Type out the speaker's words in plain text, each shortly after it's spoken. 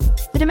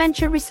the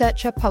Dementia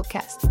Researcher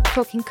podcast,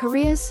 talking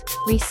careers,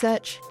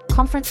 research,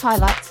 conference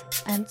highlights,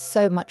 and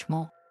so much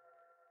more.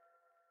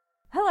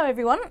 Hello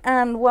everyone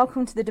and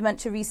welcome to the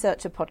Dementia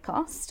Researcher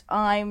podcast.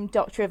 I'm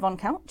Dr. Yvonne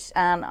Couch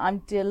and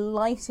I'm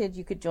delighted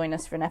you could join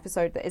us for an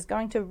episode that is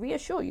going to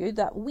reassure you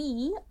that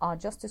we are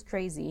just as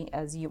crazy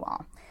as you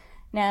are.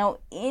 Now,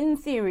 in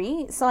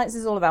theory, science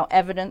is all about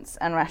evidence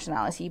and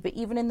rationality, but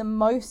even in the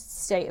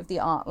most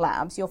state-of-the-art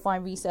labs, you'll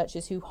find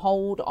researchers who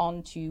hold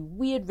on to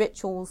weird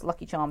rituals,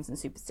 lucky charms, and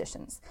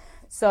superstitions.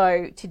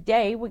 So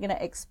today, we're going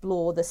to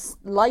explore the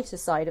lighter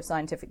side of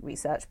scientific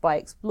research by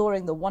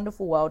exploring the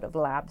wonderful world of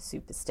lab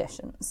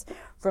superstitions.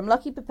 From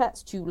lucky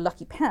pipettes to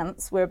lucky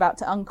pants, we're about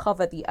to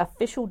uncover the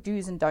official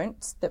do's and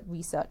don'ts that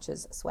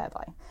researchers swear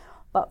by.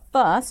 But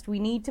first, we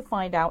need to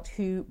find out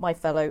who my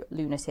fellow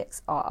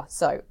lunatics are.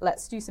 So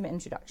let's do some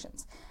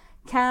introductions.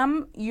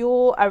 Cam,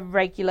 you're a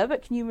regular,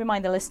 but can you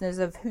remind the listeners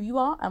of who you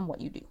are and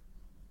what you do?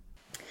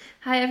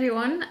 Hi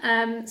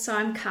everyone, so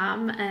I'm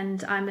Cam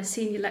and I'm a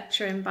senior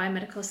lecturer in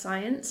biomedical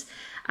science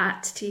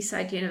at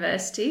Teesside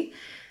University.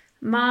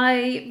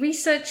 My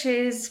research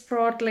is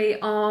broadly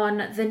on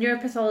the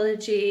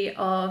neuropathology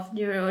of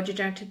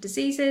neurodegenerative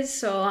diseases,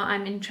 so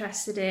I'm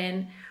interested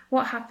in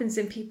what happens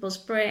in people's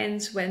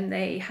brains when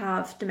they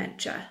have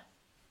dementia.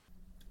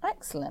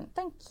 Excellent,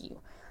 thank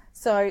you.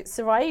 So,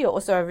 Soraya, you're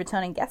also a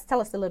returning guest. Tell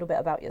us a little bit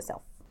about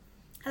yourself.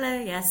 Hello,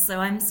 yes, so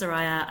I'm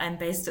Soraya. I'm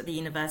based at the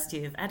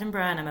University of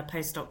Edinburgh and I'm a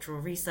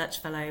postdoctoral research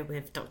fellow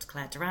with Dr.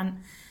 Claire Durant.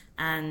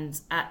 And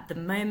at the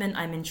moment,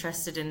 I'm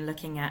interested in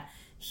looking at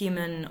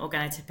human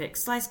organotypic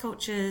slice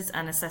cultures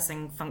and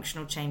assessing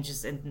functional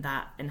changes in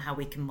that and how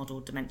we can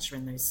model dementia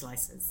in those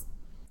slices.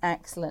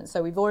 Excellent.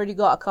 So we've already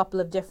got a couple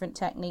of different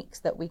techniques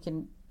that we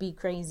can be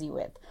crazy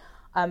with.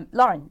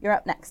 Lauren, you're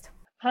up next.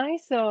 Hi,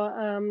 so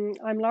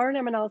I'm Lauren.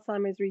 I'm an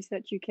Alzheimer's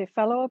Research UK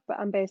Fellow, but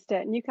I'm based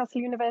at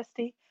Newcastle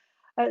University.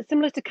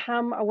 Similar to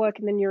Cam, I work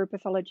in the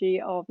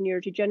neuropathology of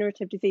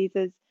neurodegenerative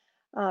diseases,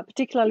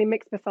 particularly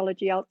mixed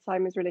pathology,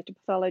 Alzheimer's-related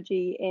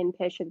pathology in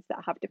patients that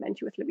have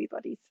dementia with Lewy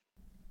bodies.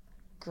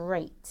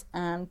 Great.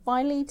 And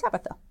finally,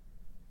 Tabitha.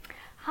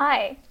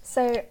 Hi,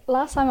 so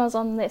last time I was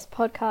on this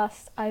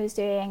podcast, I was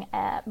doing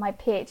my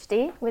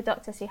PhD with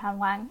Dr. Suhan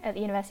Wang at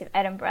the University of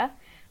Edinburgh,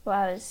 where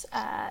I was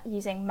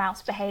using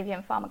mouse behaviour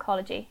and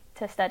pharmacology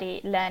to study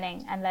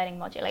learning and learning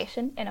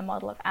modulation in a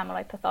model of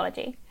amyloid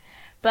pathology.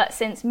 But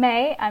since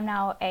May, I'm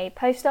now a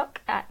postdoc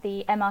at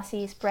the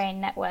MRC's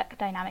Brain Network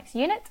Dynamics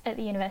Unit at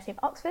the University of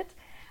Oxford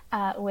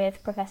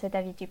with Professor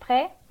David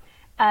Dupré,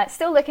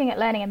 still looking at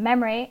learning and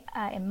memory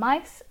in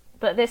mice,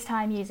 but this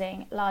time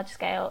using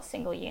large-scale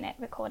single-unit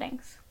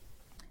recordings.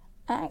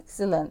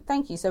 Excellent,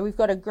 thank you. So we've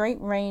got a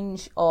great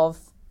range of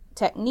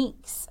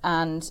techniques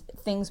and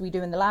things we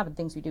do in the lab and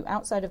things we do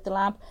outside of the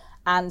lab.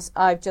 And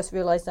I've just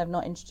realised I've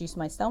not introduced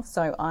myself.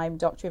 So I'm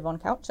Dr. Yvonne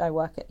Couch. I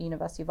work at the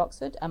University of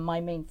Oxford and my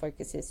main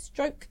focus is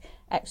stroke,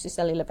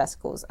 extracellular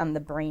vesicles and the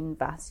brain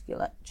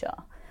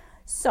vasculature.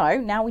 So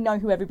now we know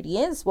who everybody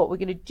is. What we're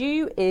going to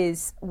do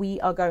is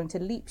we are going to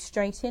leap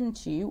straight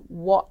into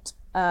what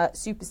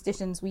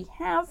superstitions we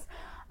have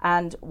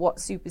and what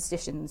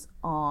superstitions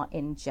are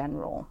in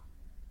general.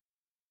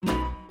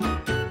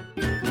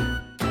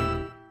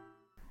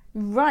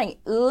 Right,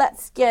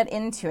 let's get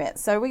into it.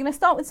 So we're going to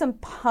start with some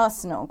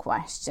personal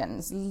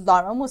questions.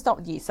 Lauren, we'll start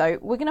with you. So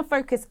we're going to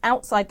focus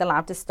outside the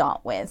lab to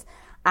start with.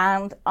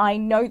 And I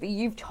know that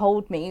you've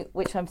told me,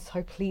 which I'm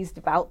so pleased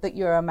about, that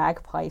you're a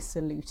magpie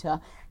saluter.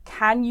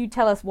 Can you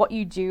tell us what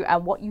you do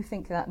and what you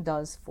think that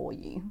does for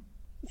you?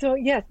 So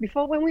yes,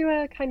 before when we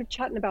were kind of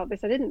chatting about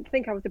this, I didn't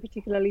think I was a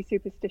particularly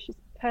superstitious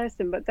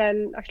person, but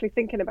then actually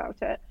thinking about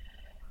it,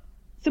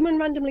 someone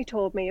randomly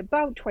told me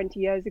about 20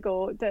 years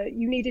ago that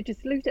you needed to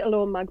salute a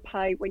lone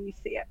magpie when you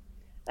see it.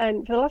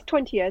 And for the last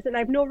 20 years, and I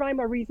have no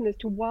rhyme or reason as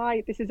to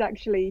why this is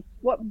actually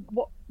what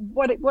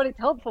it's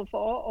helpful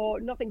for, or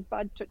nothing's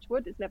bad, touch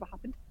wood, it's never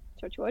happened,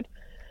 touch wood.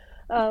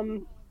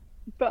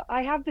 But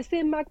I have the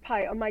same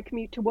magpie on my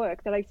commute to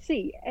work that I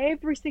see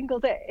every single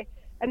day,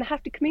 and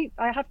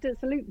I have to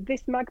salute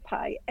this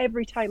magpie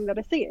every time that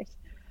I see it.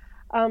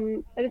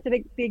 And it's at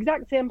the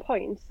exact same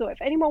point. So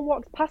if anyone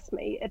walks past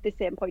me at the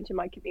same point in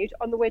my commute,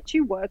 on the way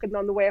to work and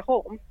on the way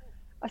home,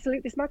 I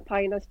salute this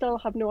magpie, and I still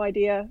have no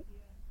idea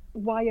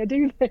why I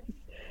do this.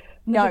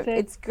 No,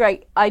 it's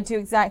great. I do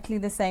exactly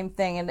the same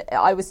thing. And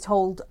I was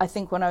told, I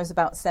think when I was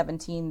about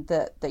 17,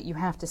 that you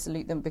have to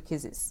salute them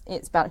because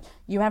it's about,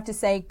 you have to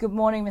say, "Good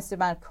morning, Mr.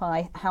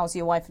 Magpie, how's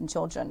your wife and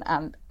children?"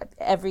 And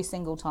every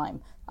single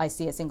time I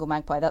see a single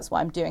magpie, that's what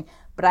I'm doing.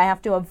 But I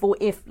have to avoid,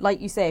 if, like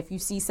you say, if you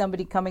see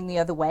somebody coming the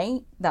other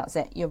way, that's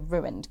it, you're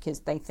ruined because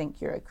they think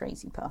you're a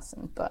crazy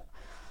person. But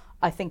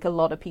I think a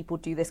lot of people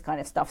do this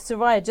kind of stuff.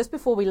 Soraya, just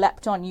before we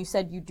leapt on, you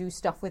said you do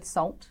stuff with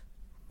salt.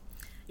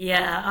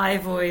 Yeah,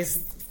 I've always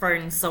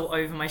thrown salt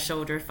over my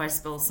shoulder if I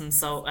spill some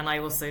salt, and I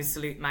also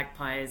salute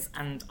magpies,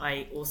 and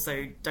I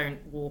also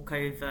don't walk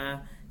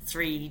over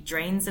 3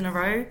 drains in a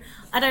row.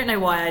 I don't know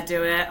why I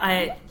do it.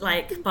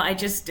 But I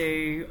just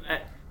do.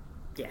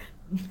 Yeah,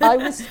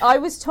 I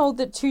was told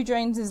that 2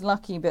 drains is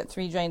lucky, but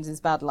 3 drains is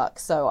bad luck.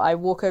 So I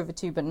walk over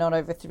 2, but not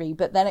over 3.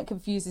 But then it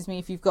confuses me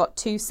if you've got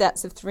 2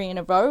 sets of 3 in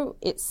a row,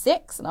 it's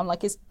 6. And I'm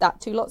like, is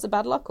that 2 lots of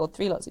bad luck or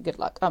 3 lots of good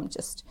luck?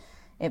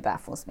 It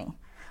baffles me.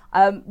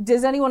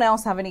 Does anyone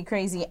else have any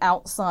crazy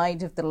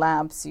outside of the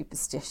lab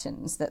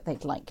superstitions that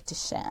they'd like to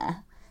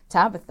share?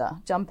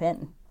 Tabitha, jump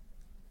in.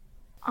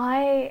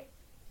 I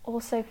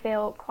also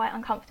feel quite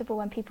uncomfortable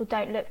when people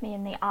don't look me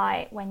in the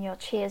eye when you're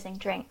cheersing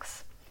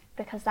drinks,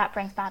 because that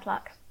brings bad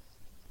luck.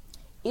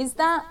 Is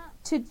that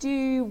to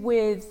do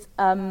with,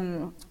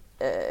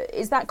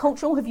 is that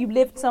cultural? Have you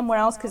lived somewhere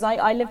else? Because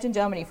I lived in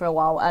Germany for a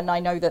while, and I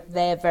know that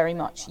they're very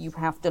much, you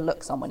have to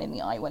look someone in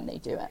the eye when they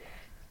do it.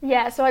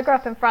 Yeah, so I grew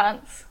up in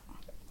France,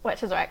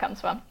 which is where it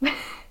comes from.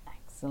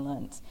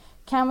 Excellent.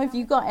 Cam, have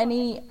you got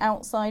any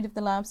outside of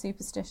the lab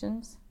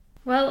superstitions?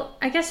 Well,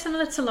 I guess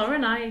similar to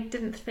Lauren, I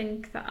didn't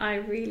think that I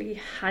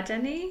really had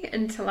any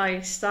until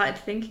I started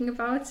thinking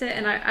about it.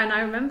 And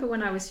I remember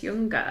when I was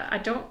younger, I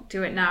don't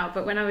do it now,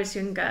 but when I was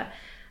younger,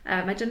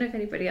 I don't know if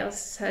anybody else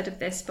has heard of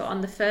this, but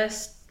on the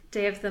first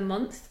day of the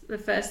month, the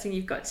first thing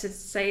you've got to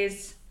say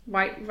is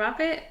white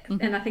rabbit. Mm-hmm.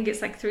 And I think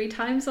it's like 3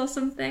 times or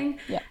something.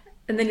 Yeah.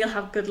 And then you'll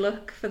have good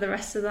luck for the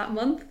rest of that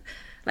month.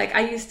 Like,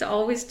 I used to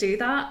always do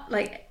that.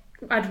 Like,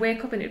 I'd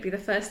wake up and it'd be the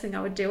first thing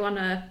I would do on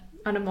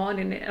a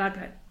morning, and I'd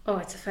be like, oh,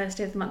 it's the first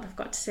day of the month, I've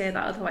got to say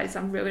that, otherwise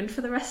I'm ruined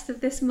for the rest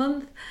of this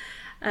month.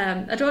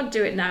 I don't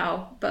do it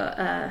now, but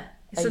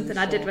it's something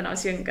I did when I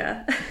was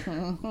younger.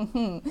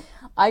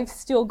 I've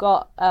still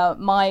got,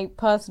 my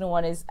personal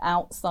one is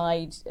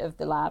outside of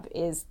the lab,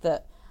 is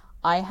that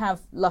I have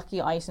lucky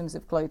items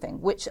of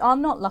clothing, which are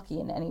not lucky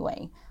in any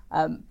way.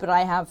 But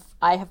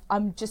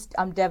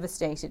I'm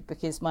devastated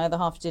because my other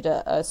half did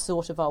a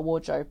sort of our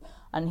wardrobe,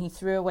 and he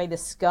threw away the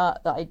skirt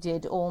that I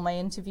did all my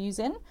interviews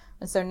in.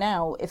 And so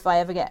now if I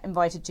ever get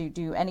invited to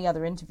do any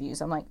other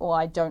interviews, I'm like, oh,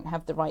 I don't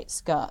have the right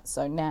skirt.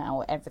 So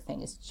now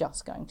everything is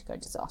just going to go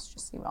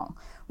disastrously wrong,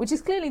 which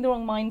is clearly the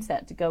wrong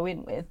mindset to go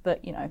in with.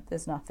 But, you know,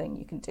 there's nothing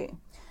you can do.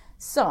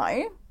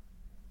 So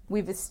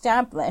we've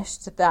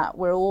established that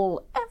we're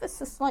all ever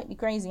so slightly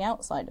crazy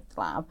outside of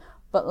the lab,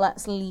 but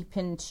let's leap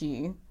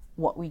into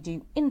what we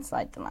do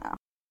inside the lab.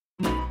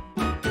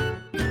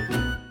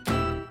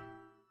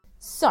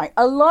 So,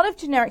 a lot of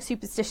generic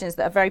superstitions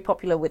that are very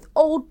popular with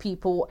old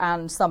people,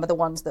 and some of the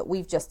ones that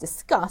we've just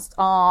discussed,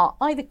 are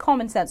either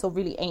common sense or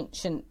really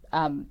ancient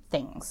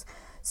things.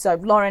 So,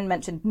 Lauren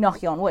mentioned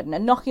knocking on wood,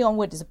 and knocking on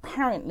wood is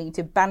apparently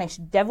to banish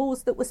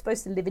devils that were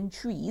supposed to live in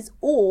trees,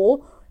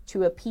 or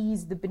to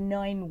appease the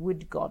benign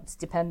wood gods,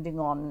 depending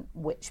on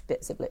which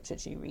bits of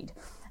literature you read.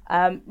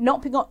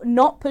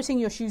 Not putting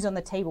your shoes on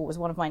the table was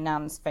one of my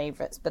nan's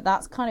favourites, but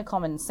that's kind of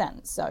common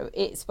sense. So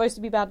it's supposed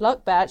to be bad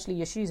luck, but actually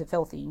your shoes are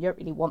filthy. You don't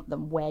really want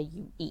them where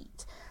you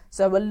eat.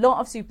 So a lot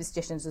of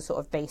superstitions are sort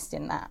of based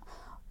in that.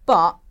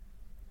 But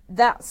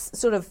that's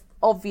sort of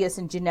obvious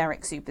and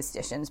generic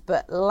superstitions,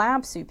 but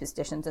lab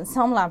superstitions, and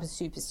some lab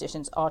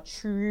superstitions, are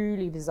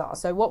truly bizarre.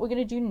 So what we're going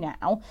to do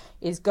now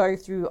is go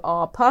through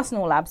our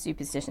personal lab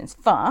superstitions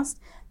first,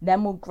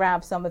 then we'll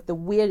grab some of the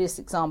weirdest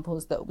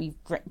examples that we've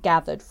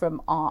gathered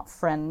from our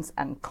friends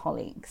and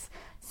colleagues.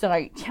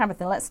 So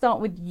Tabitha, let's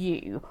start with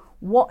you.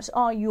 What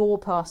are your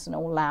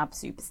personal lab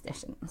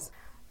superstitions?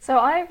 So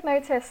I've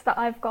noticed that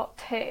I've got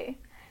 2.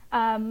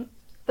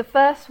 The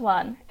first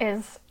one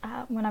is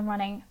when I'm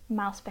running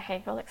mouse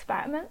behavioural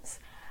experiments,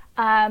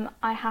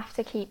 I have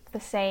to keep the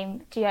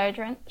same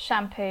deodorant,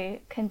 shampoo,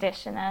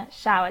 conditioner,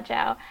 shower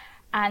gel,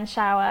 and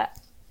shower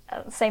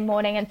same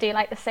morning, and do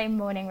like the same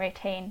morning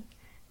routine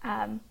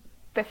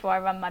before I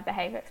run my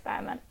behaviour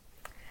experiment.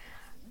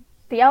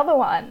 The other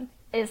one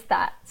is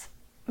that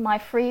my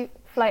free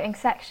floating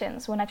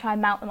sections, when I try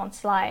and mount them on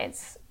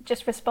slides,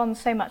 just respond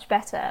so much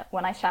better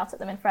when I shout at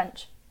them in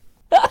French.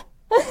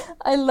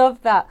 I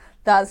love that.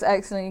 That's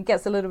excellent. It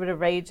gets a little bit of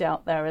rage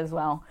out there as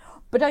well.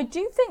 But I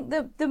do think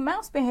the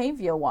mouse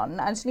behaviour one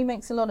actually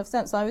makes a lot of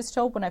sense. I was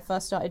told when I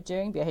first started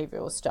doing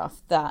behavioural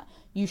stuff that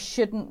you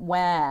shouldn't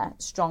wear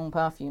strong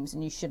perfumes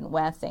and you shouldn't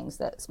wear things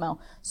that smell.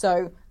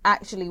 So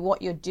actually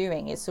what you're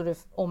doing is sort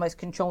of almost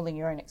controlling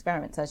your own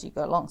experiments as you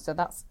go along. So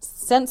that's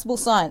sensible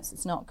science.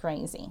 It's not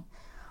crazy.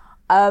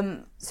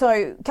 Cam,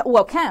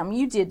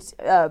 you did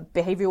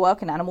behavioural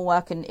work and animal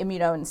work and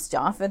immuno and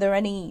stuff. Are there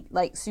any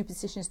like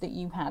superstitions that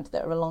you had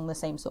that are along the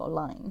same sort of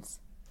lines?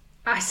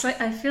 I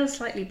feel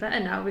slightly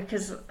better now,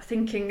 because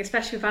thinking,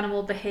 especially with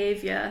animal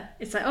behaviour,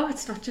 it's like, oh,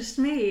 it's not just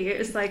me. It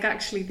was like,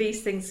 actually,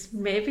 these things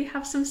maybe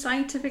have some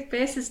scientific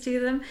basis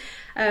to them.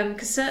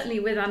 Because certainly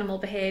with animal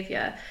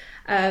behaviour,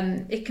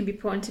 it can be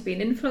prone to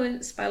being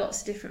influenced by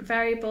lots of different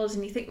variables.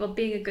 And you think, well,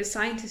 being a good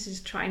scientist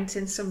is trying to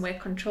in some way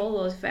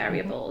control those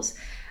variables.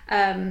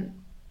 So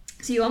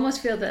you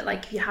almost feel that,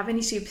 like, if you have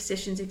any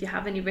superstitions, if you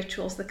have any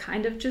rituals, they're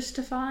kind of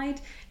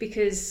justified,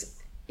 because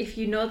if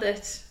you know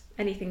that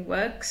anything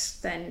works,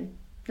 then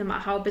no matter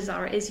how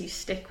bizarre it is, you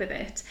stick with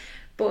it.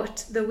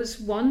 But there was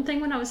one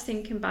thing when I was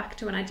thinking back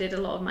to when I did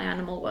a lot of my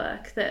animal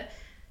work, that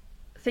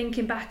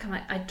thinking back, I'm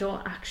like, I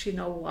don't actually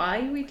know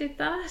why we did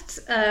that.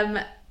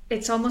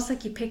 it's almost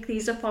like you pick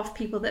these up off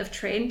people that have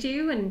trained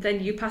you, and then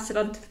you pass it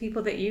on to the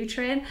people that you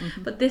train.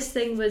 But this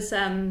thing was,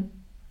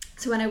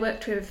 so when I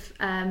worked with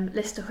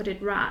Lister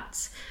hooded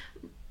rats,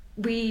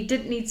 we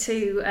didn't need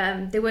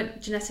to, they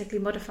weren't genetically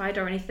modified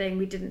or anything.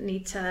 We didn't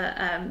need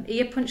to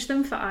ear punch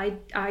them for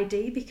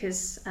ID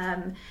because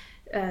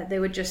they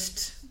were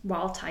just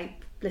wild type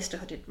Lister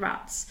hooded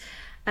rats.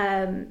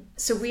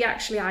 So we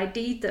actually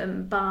ID'd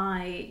them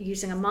by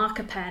using a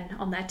marker pen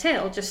on their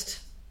tail, just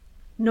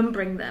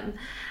numbering them.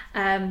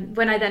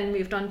 When I then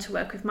moved on to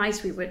work with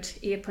mice, we would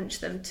ear punch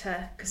them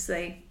because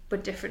they were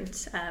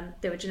different.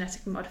 They were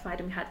genetically modified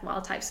and we had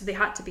wild types, so they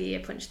had to be ear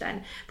punched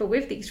then. But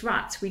with these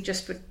rats, we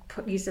just would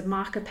use a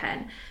marker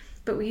pen.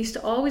 But we used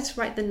to always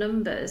write the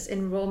numbers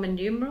in Roman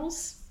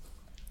numerals.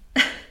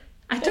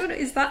 I don't know,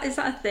 is that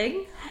a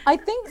thing? I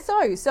think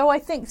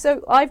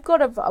so. I've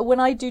got when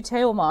I do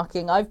tail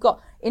marking,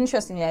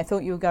 interestingly, I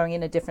thought you were going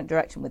in a different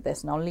direction with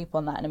this, and I'll leap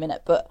on that in a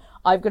minute, but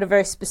I've got a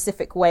very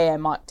specific way I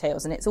mark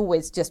tails, and it's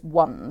always just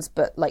ones,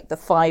 but like the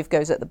 5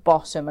 goes at the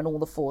bottom and all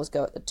the 4s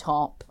go at the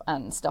top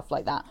and stuff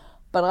like that.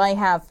 But I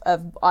have,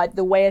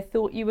 the way I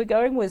thought you were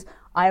going was,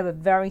 I have a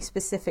very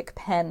specific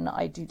pen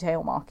I do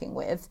tail marking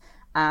with,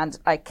 and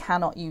I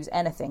cannot use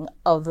anything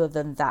other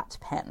than that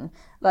pen.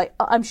 Like,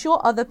 I'm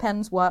sure other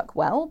pens work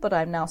well, but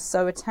I'm now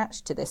so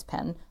attached to this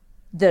pen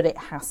that it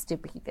has to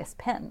be this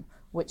pen,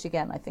 which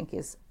again, I think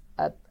is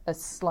a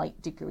slight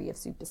degree of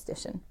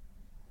superstition.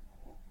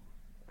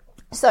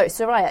 So,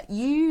 Soraya,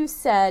 you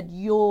said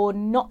you're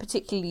not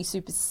particularly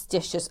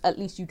superstitious, at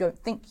least you don't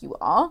think you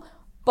are,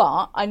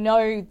 but I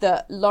know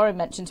that Lauren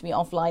mentioned to me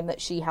offline that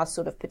she has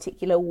sort of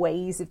particular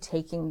ways of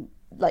taking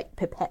like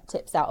pipette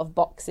tips out of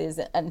boxes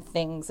and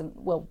things, and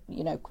we'll,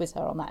 quiz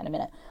her on that in a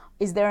minute.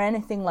 Is there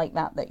anything like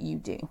that you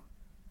do?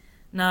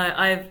 No,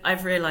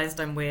 I've realised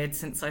I'm weird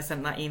since I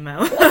sent that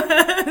email.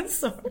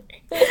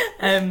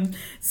 Sorry.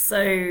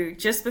 So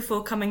just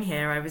before coming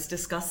here, I was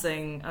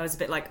a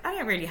bit like, I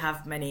don't really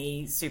have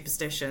many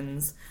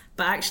superstitions,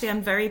 but actually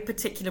I'm very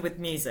particular with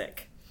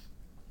music.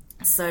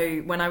 So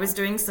when I was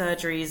doing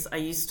surgeries, I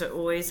used to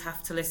always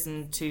have to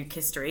listen to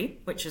History,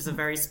 which is a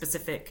very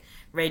specific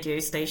radio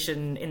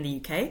station in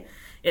the UK.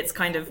 It's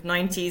kind of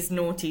 90s,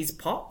 noughties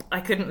pop.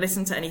 I couldn't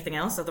listen to anything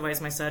else,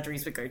 otherwise my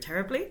surgeries would go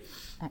terribly.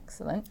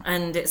 Excellent.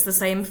 And it's the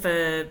same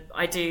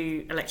I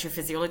do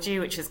electrophysiology,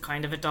 which is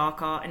kind of a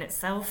dark art in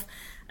itself.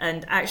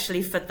 And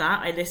actually for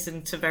that, I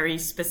listen to very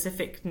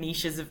specific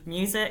niches of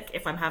music.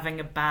 If I'm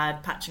having a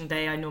bad patching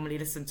day, I normally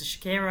listen to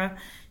Shakira.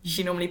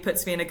 She normally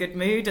puts me in a good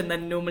mood, and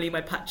then normally my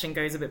patching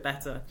goes a bit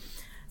better.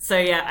 So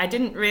yeah, I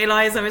didn't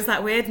realise I was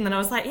that weird, and then I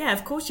was like, yeah,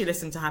 of course you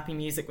listen to happy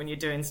music when you're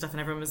doing stuff, and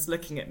everyone was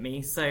looking at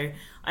me. So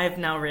I've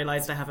now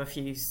realised I have a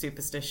few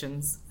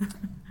superstitions.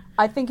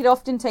 I think it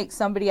often takes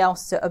somebody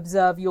else to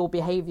observe your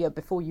behaviour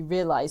before you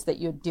realise that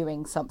you're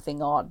doing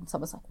something odd.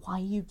 Someone's like, why are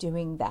you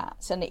doing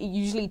that? And it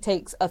usually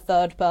takes a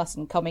third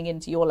person coming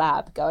into your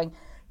lab going,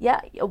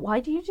 yeah, why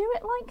do you do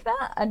it like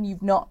that? And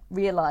you've not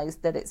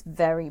realised that it's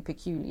very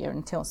peculiar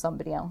until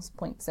somebody else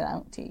points it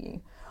out to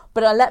you.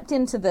 But I leapt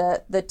into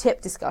the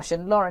tip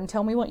discussion. Lauren,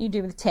 tell me what you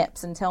do with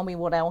tips, and tell me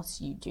what else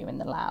you do in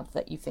the lab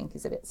that you think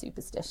is a bit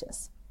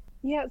superstitious.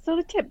 Yeah, so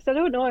the tips, I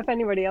don't know if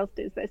anybody else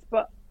does this,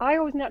 but I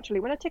always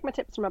naturally, when I take my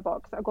tips from my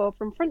box, I go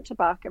from front to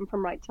back and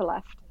from right to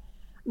left.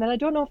 And then I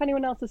don't know if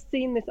anyone else has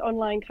seen this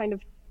online kind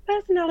of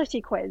personality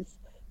quiz.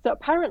 So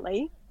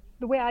apparently,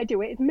 the way I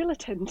do it is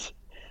militant.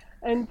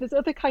 And there's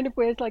other kind of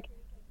ways, like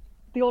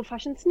the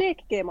old-fashioned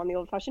snake game on the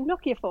old-fashioned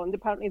Nokia phones.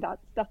 Apparently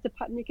that's a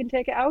pattern you can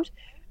take it out.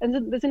 And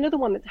then there's another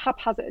one that's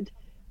haphazard.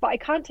 But I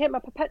can't take my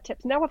pipette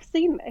tips. Now I've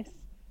seen this,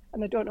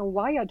 and I don't know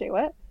why I do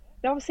it.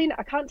 Now I've seen it,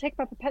 I can't take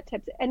my pipette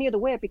tips any other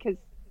way, because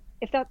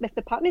if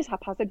the pattern is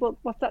haphazard, well,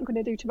 what's that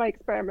going to do to my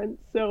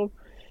experiments? So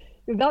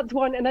that's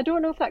one. And I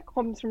don't know if that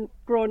comes from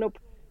growing up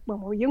when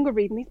we were younger,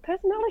 reading these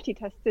personality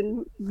tests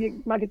in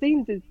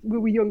magazines as we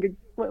were younger.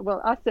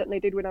 Well, I certainly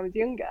did when I was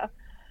younger.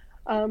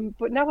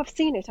 But now I've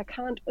seen it, I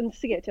can't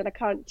unsee it, and I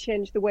can't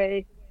change the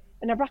way.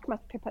 And I rack my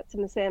pipettes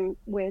in the same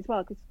way as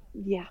well, because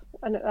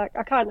and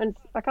I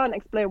can't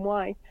explain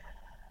why.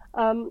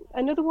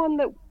 Another one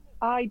that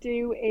I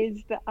do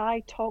is that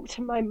I talk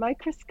to my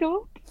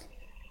microscope.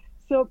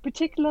 So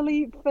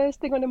particularly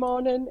first thing in the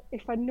morning,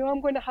 if I know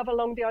I'm going to have a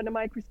long day on the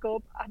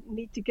microscope, I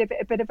need to give it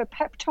a bit of a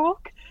pep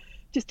talk,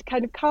 just to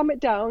kind of calm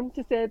it down,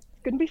 to say it's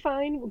going to be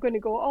fine, we're going to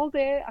go all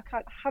day, I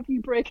can't have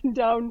you breaking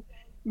down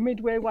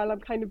midway while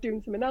I'm kind of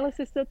doing some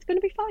analysis, so it's going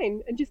to be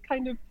fine, and just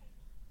kind of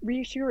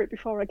reassure it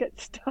before I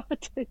get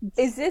started.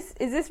 Is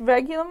this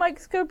regular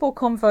microscope or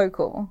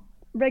confocal?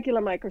 Regular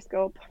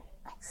microscope.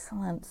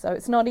 Excellent. So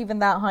it's not even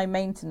that high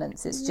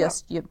maintenance. It's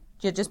just you're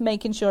just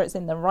making sure it's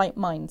in the right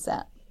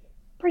mindset.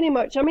 Pretty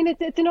much. I mean,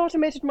 it's an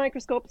automated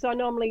microscope, so I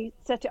normally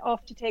set it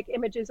off to take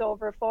images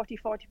over a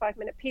 45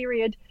 minute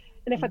period.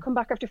 And if I come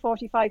back after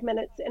 45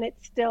 minutes and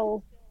it's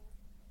still,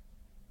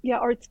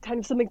 or it's kind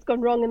of something's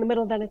gone wrong in the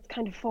middle, then it's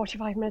kind of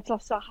 45 minutes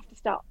off, so I have to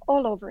start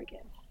all over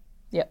again.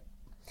 Yep.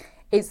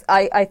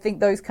 I think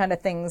those kind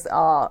of things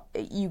are,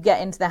 you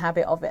get into the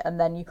habit of it, and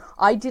then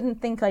I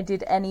didn't think I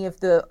did any of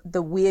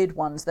the weird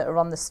ones that are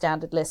on the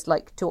standard list,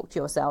 like talk to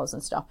yourselves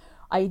and stuff.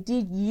 I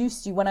did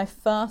used to, when I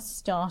first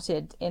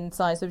started in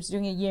science, I was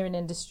doing a year in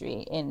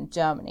industry in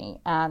Germany,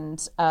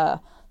 and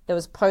there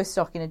was a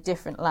postdoc in a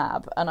different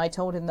lab, and I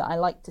told him that I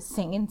liked to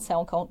sing in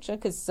cell culture,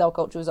 because cell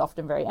culture was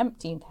often very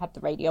empty, and had the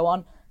radio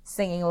on,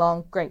 singing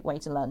along, great way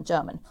to learn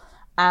German.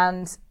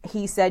 And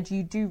he said,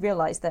 you do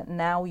realize that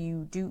now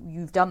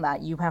you've done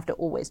that, you have to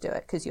always do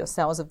it, because your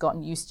cells have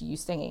gotten used to you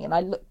singing. And I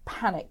looked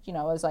panicked,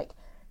 I was like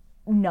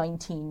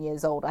 19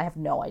 years old. I have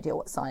no idea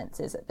what science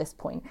is at this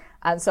point.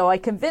 And so I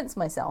convinced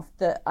myself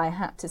that I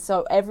had to.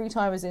 So every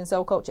time I was in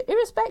cell culture,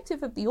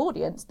 irrespective of the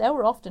audience, there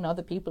were often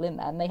other people in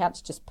there, and they had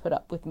to just put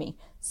up with me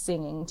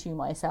singing to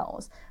my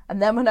cells.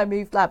 And then when I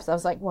moved labs, I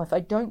was like, well, if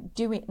I don't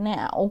do it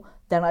now,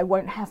 then I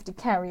won't have to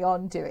carry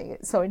on doing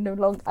it. So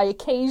I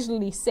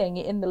occasionally sing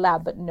in the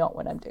lab, but not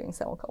when I'm doing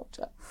cell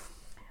culture.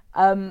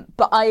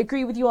 But I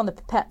agree with you on the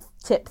pipette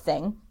tip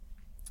thing.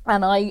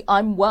 And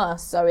I'm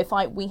worse. So if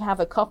we have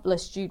a couple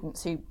of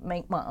students who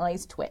make my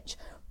eyes twitch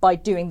by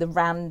doing the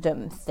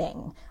random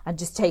thing and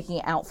just taking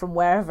it out from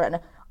wherever,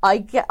 and I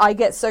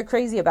get so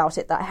crazy about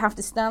it that I have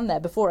to stand there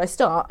before I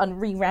start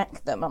and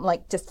re-rack them. I'm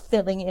like just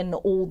filling in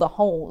all the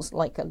holes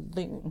like a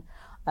loon.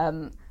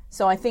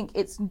 So I think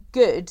it's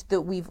good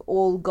that we've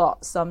all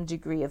got some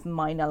degree of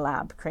minor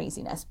lab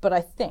craziness, but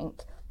I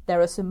think there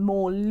are some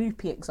more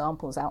loopy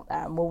examples out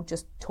there, and we'll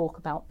just talk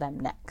about them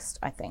next,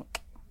 I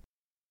think.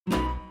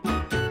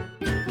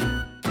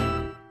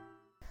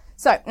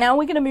 So now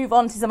we're going to move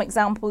on to some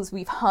examples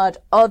we've heard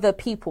other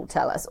people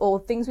tell us, or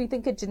things we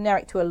think are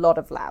generic to a lot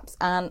of labs.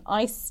 And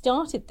I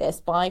started this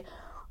by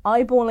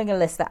eyeballing a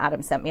list that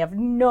Adam sent me. I have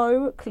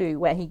no clue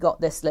where he got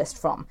this list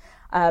from.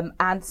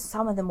 And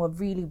some of them were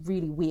really,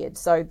 really weird.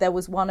 So there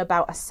was one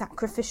about a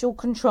sacrificial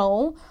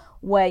control,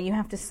 where you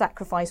have to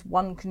sacrifice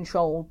one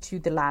control to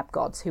the lab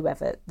gods,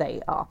 whoever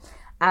they are.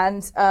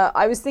 And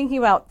I was thinking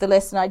about the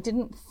list, and I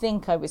didn't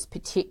think I was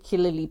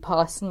particularly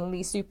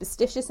personally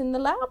superstitious in the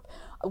lab.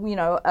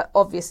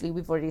 Obviously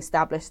we've already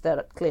established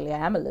that clearly I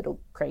am a little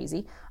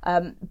crazy.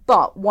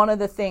 But one of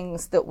the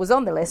things that was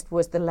on the list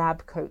was the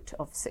lab coat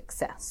of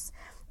success.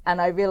 And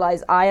I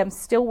realised I am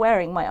still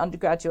wearing my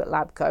undergraduate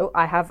lab coat.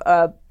 I have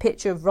a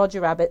picture of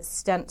Roger Rabbit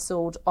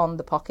stenciled on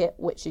the pocket,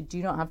 which I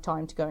do not have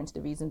time to go into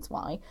the reasons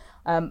why.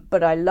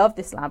 But I love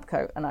this lab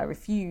coat, and I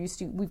refuse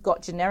to. We've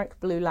got generic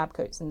blue lab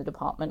coats in the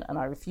department, and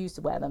I refuse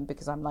to wear them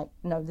because I'm like,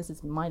 no, this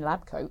is my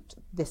lab coat.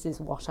 This is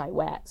what I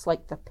wear. It's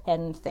like the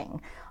pen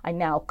thing. I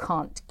now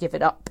can't give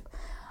it up.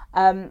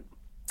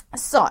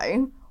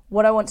 So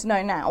what I want to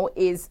know now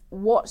is,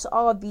 what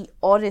are the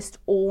oddest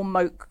or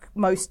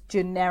most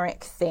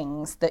generic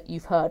things that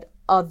you've heard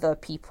other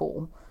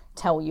people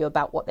tell you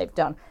about what they've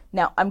done?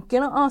 Now, I'm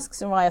going to ask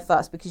Soraya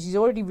first because she's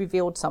already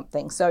revealed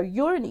something. So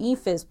you're an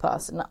ePhys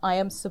person. I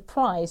am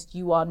surprised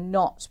you are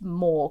not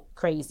more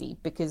crazy,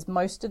 because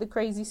most of the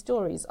crazy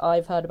stories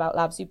I've heard about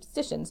lab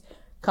superstitions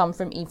come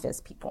from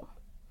ePhys people.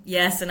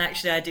 Yes, and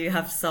actually I do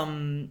have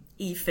some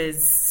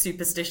ePhys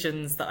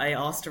superstitions that I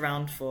asked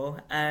around for.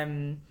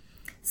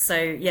 So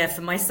yeah,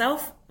 for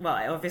myself, well,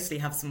 I obviously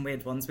have some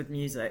weird ones with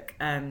music,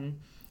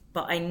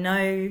 but I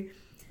know,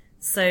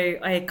 so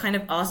I kind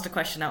of asked a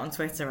question out on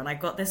Twitter, and I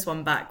got this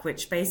one back,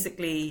 which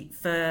basically,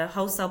 for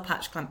wholesale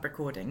patch clamp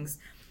recordings,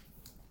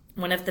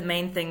 one of the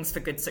main things for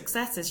good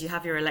success is you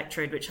have your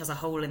electrode which has a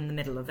hole in the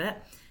middle of it,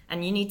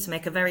 and you need to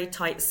make a very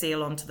tight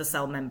seal onto the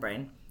cell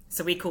membrane.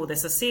 So we call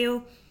this a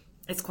seal.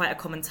 It's quite a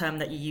common term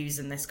that you use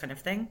in this kind of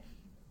thing.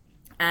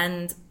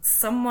 And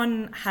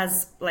someone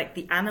has like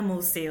the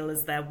animal seal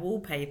as their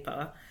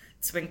wallpaper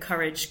to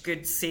encourage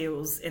good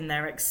seals in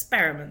their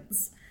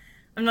experiments.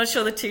 I'm not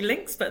sure the two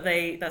links, but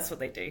that's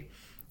what they do.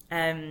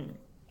 And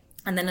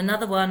then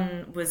another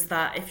one was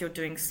that if you're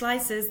doing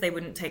slices, they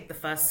wouldn't take the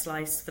first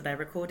slice for their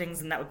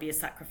recordings, and that would be a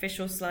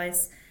sacrificial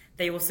slice.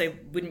 They also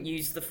wouldn't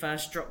use the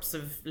first drops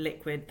of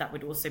liquid. That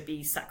would also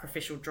be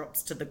sacrificial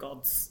drops to the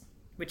gods,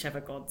 whichever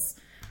gods.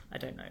 I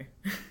don't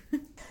know.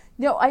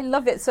 No, I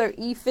love it. So the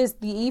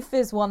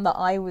ePhys one that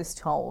I was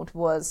told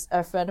was,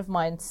 a friend of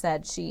mine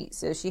said she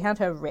had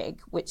her rig,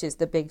 which is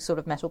the big sort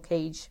of metal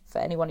cage for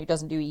anyone who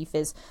doesn't do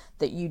ePhys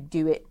that you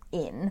do it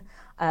in.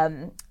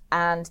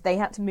 And they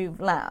had to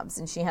move labs,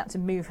 and she had to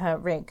move her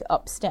rig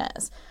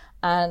upstairs.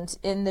 And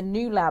in the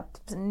new lab,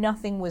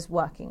 nothing was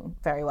working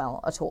very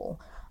well at all.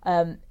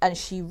 And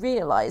she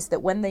realised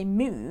that when they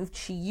moved,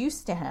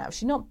 she's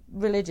not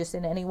religious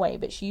in any way,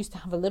 but she used to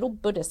have a little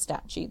Buddha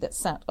statue that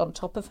sat on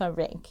top of her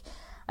rig.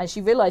 And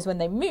she realised when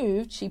they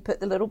moved, she put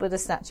the little Buddha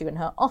statue in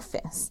her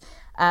office.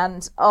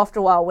 And after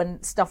a while,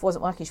 when stuff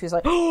wasn't working, she was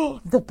like,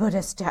 oh, the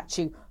Buddha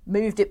statue,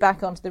 moved it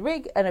back onto the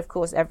rig. And of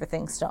course,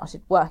 everything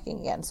started working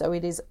again. So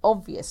it is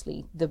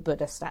obviously the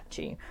Buddha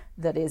statue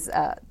that is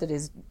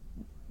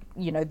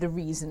the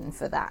reason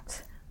for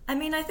that. I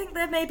mean, I think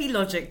there may be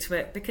logic to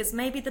it, because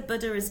maybe the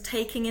Buddha is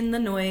taking in the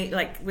noise.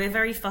 Like, we're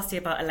very fussy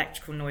about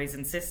electrical noise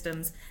in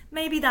systems.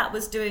 Maybe that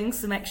was doing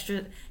some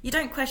extra. You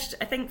don't question.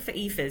 I think for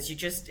ethers, you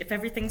just, if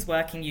everything's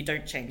working, you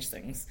don't change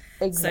things.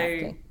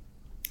 Exactly. So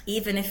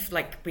even if,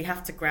 like, we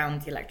have to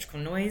ground the electrical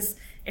noise,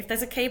 if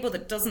there's a cable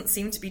that doesn't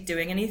seem to be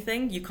doing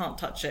anything, you can't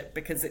touch it,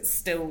 because it's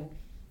still,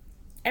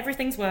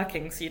 everything's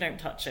working, so you don't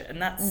touch it.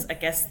 And that's, I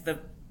guess, the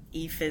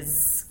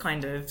ethers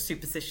kind of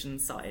superstition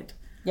side.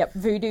 Yep,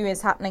 voodoo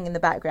is happening in the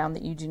background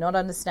that you do not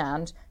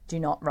understand. Do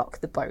not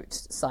rock the boat,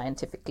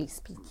 scientifically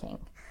speaking.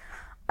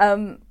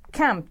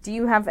 Cam, do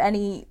you have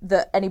any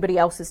that anybody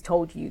else has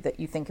told you that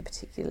you think are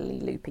particularly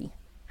loopy?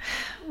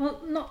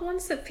 Well, not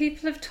ones that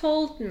people have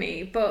told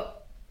me,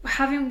 but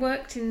having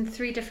worked in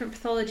 3 different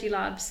pathology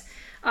labs,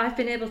 I've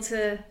been able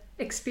to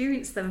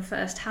experience them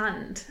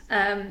firsthand.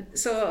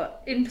 So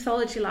in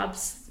pathology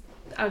labs,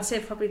 I would say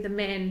probably the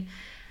main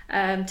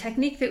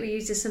technique that we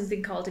use is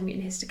something called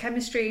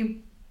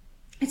immunohistochemistry.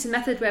 It's a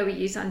method where we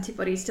use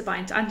antibodies to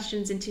bind to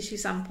antigens in tissue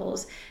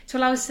samples to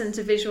allow us then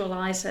to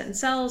visualise certain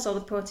cells or the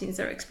proteins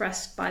that are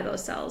expressed by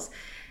those cells.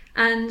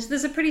 And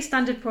there's a pretty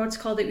standard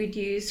protocol that we'd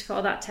use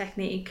for that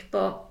technique,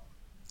 but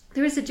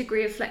there is a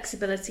degree of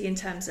flexibility in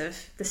terms of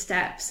the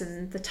steps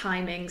and the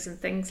timings and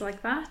things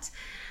like that.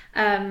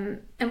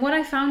 And what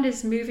I found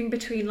is moving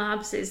between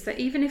labs is that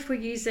even if we're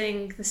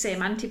using the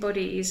same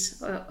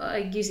antibodies or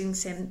using the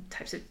same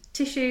types of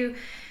tissue,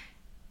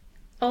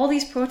 all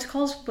these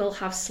protocols will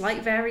have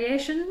slight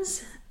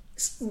variations.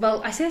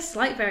 Well, I say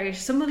slight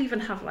variations, some will even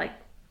have like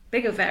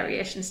bigger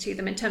variations to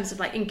them in terms of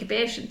like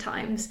incubation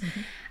times.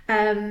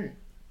 And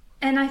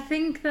I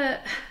think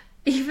that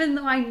even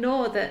though I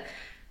know that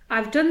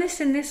I've done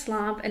this in this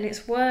lab and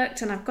it's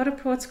worked and I've got a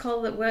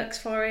protocol that works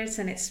for it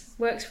and it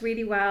works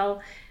really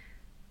well,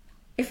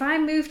 if I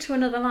move to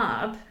another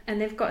lab and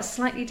they've got a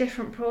slightly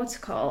different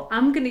protocol,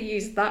 I'm going to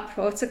use that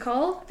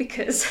protocol,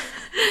 because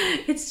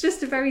it's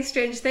just a very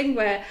strange thing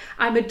where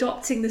I'm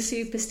adopting the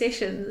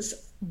superstitions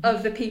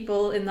of the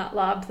people in that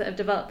lab that have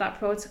developed that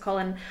protocol,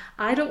 and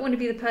I don't want to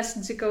be the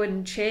person to go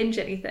and change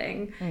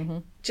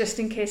anything just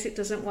in case it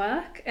doesn't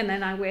work and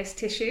then I waste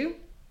tissue.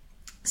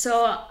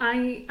 So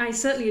I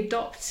certainly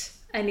adopt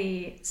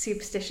any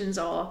superstitions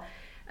or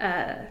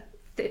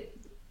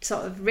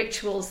sort of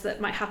rituals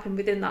that might happen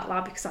within that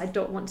lab, because I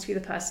don't want to be the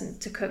person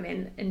to come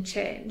in and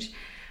change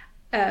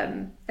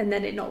and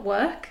then it not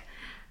work.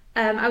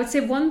 I would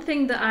say one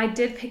thing that I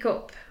did pick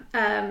up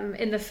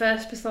in the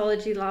first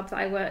pathology lab that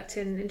I worked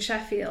in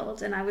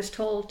Sheffield, and I was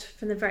told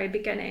from the very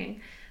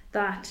beginning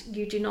that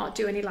you do not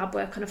do any lab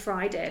work on a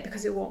Friday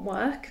because it won't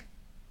work.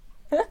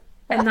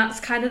 And that's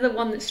kind of the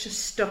one that's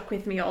just stuck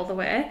with me all the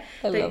way.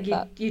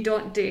 You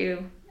don't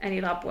do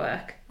any lab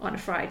work on a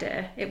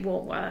Friday. It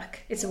won't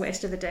work. It's a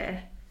waste of a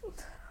day.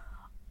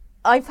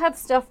 I've had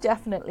stuff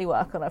definitely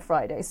work on a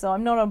Friday, so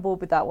I'm not on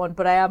board with that one,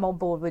 but I am on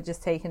board with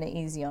just taking it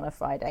easy on a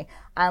Friday.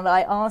 And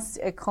I asked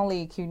a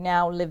colleague who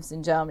now lives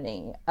in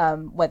Germany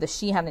whether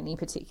she had any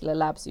particular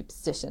lab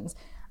superstitions,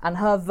 and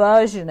her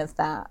version of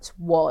that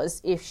was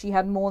if she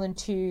had more than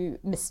 2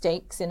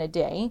 mistakes in a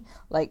day,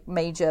 like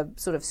major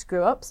sort of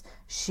screw-ups,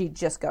 she'd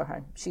just go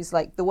home. She's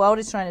like, the world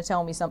is trying to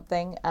tell me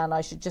something and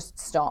I should just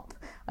stop.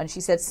 And she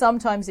said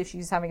sometimes if she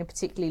was having a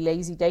particularly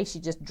lazy day,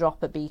 she'd just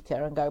drop a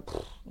beaker and go,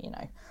 you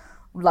know,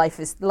 life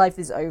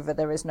is over,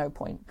 there is no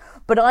point.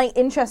 But I,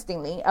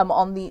 interestingly, am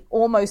on the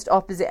almost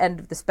opposite end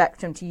of the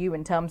spectrum to you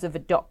in terms of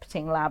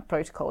adopting lab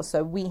protocols.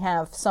 So we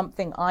have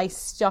something I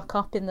stuck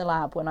up in the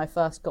lab when I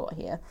first got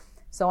here.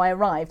 So I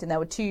arrived and there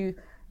were 2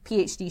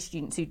 PhD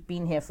students who'd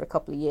been here for a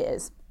couple of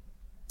years.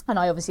 And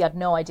I obviously had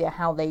no idea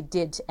how they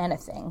did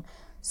anything.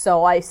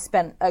 So I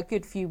spent a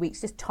good few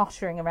weeks just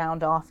tottering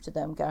around after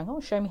them going,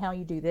 oh, show me how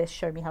you do this,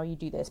 show me how you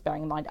do this,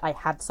 bearing in mind I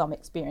had some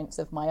experience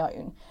of my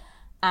own.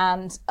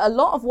 And a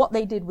lot of what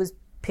they did was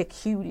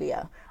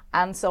peculiar.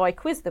 And so I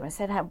quizzed them. I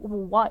said,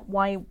 well,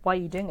 why are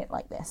you doing it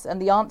like this?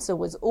 And the answer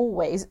was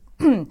always,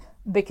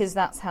 because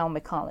that's how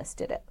Michaelis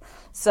did it.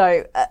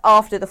 So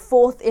after the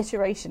 4th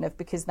iteration of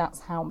because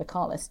that's how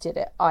Michaelis did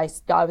it, I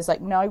was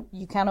like, no,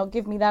 you cannot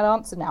give me that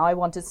answer now. I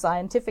want a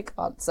scientific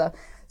answer.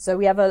 So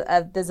we have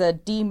there's a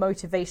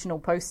demotivational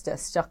poster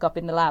stuck up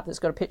in the lab that's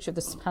got a picture of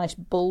the Spanish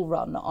bull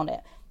run on it.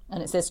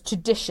 And it says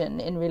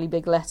tradition in really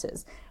big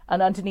letters.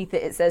 And underneath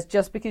it, it says,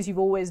 just because you've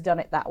always done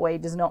it that way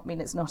does not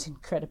mean it's not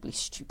incredibly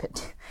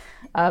stupid.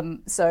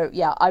 So,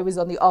 yeah, I was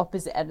on the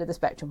opposite end of the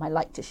spectrum. I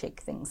like to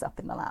shake things up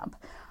in the lab.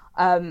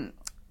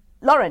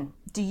 Lauren,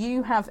 do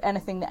you have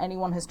anything that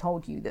anyone has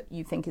told you that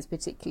you think is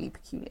particularly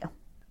peculiar?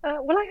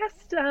 Well, I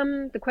asked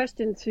the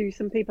question to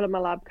some people in my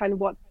lab, kind of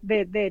what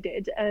they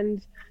did,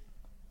 and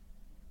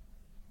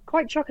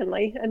quite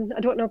shockingly, and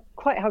I don't know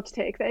quite how to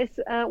take this,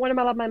 one of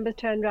my lab members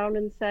turned around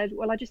and said,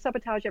 well, I just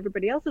sabotage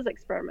everybody else's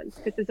experiments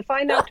because there's a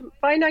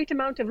finite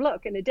amount of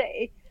luck in a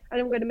day,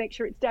 and I'm going to make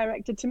sure it's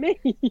directed to me.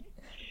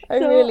 I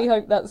really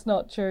hope that's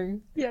not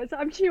true. Yeah, so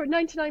I'm sure,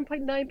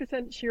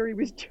 99.9% sure he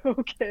was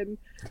joking.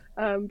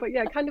 But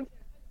yeah, kind of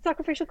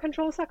sacrificial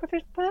control,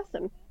 sacrificial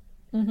person.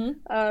 Mm-hmm.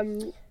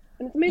 And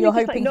it's mainly You're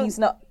just hoping like, he's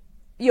not...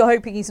 you're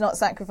hoping he's not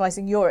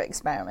sacrificing your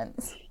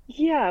experiments.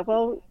 Yeah,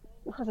 well,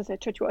 as I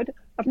said, touch wood,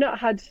 I've not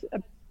had a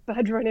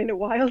bad run in a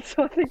while,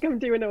 so I think I'm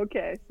doing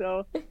okay.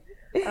 So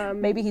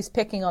maybe he's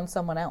picking on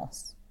someone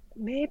else.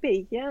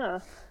 Maybe, yeah.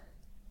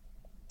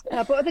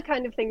 But other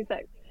kind of things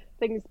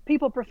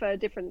people prefer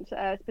different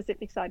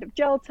specific side of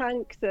gel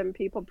tanks, and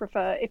people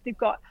prefer, if they've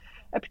got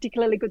a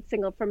particularly good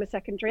signal from a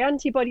secondary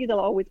antibody, they'll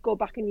always go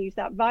back and use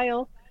that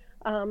vial.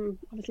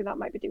 Obviously that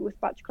might be to do with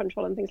batch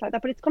control and things like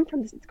that, but it's come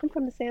from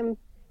the same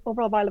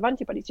overall vial of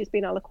antibodies, just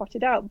being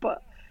aliquoted out.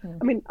 But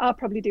I mean, I'll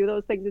probably do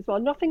those things as well.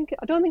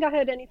 I don't think I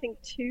heard anything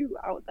too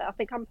out there. I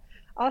think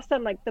I'll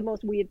sound like the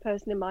most weird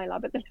person in my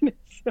lab at the minute.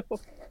 So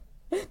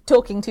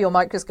talking to your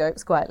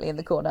microscopes quietly in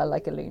the corner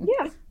like a loon.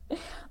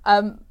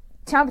 Yeah.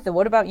 Tabitha,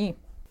 what about you?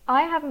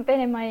 I haven't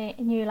been in my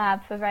new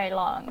lab for very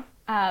long,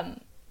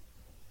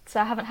 so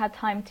I haven't had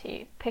time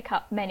to pick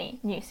up many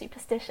new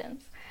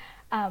superstitions.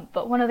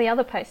 But one of the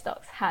other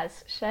postdocs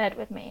has shared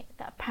with me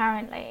that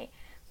apparently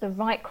the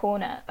right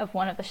corner of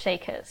one of the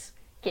shakers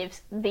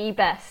gives the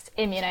best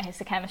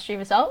immunohistochemistry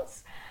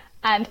results,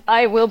 and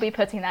I will be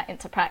putting that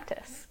into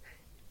practice.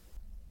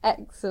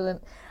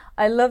 Excellent.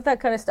 I love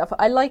that kind of stuff.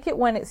 I like it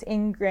when it's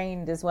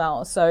ingrained as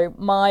well. So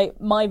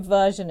my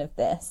version of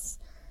this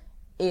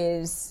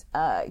is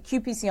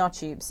qPCR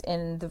tubes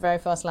in the very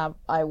first lab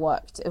I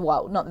worked,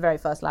 well, not the very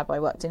first lab I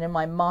worked in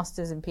my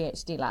master's and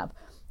PhD lab.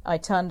 I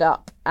turned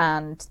up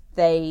and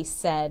they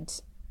said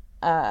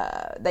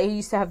they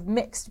used to have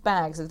mixed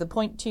bags of the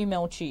 0.2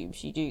 mil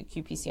tubes you do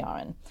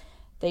qPCR in.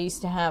 They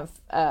used to have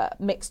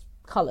mixed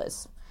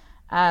colours.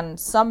 And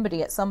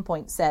somebody at some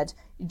point said,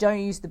 you don't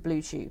use the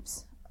blue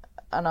tubes.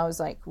 And I was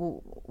like,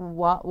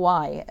 well,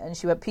 why? And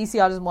she went,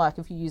 PCR doesn't work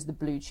if you use the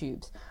blue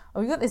tubes.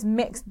 And we've got this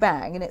mixed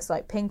bag, and it's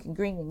like pink and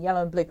green and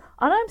yellow and blue.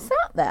 And I'm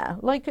sat there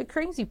like a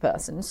crazy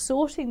person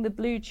sorting the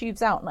blue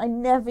tubes out, and I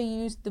never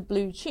used the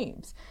blue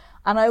tubes.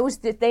 And I always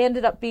did. They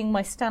ended up being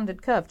my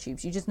standard curve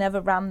tubes. You just never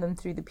ran them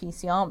through the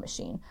PCR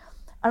machine.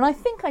 And I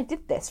think I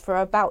did this for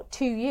about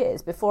 2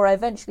 years before I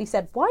eventually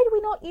said, why do we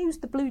not use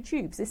the blue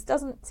tubes? This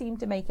doesn't seem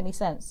to make any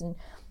sense. And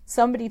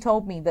somebody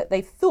told me that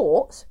they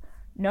thought,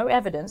 no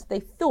evidence, they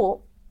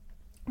thought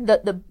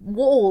that the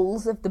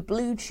walls of the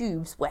blue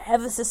tubes were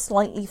ever so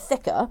slightly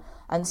thicker,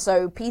 and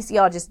so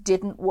PCR just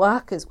didn't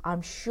work. As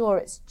I'm sure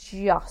it's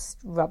just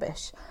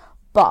rubbish,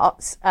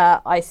 but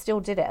I still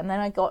did it. And then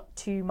I got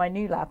to my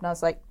new lab and I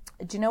was like,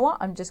 do you know what,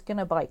 I'm just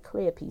gonna buy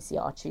clear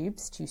PCR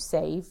tubes to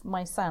save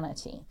my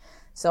sanity.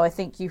 So I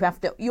think you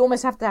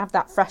almost have to have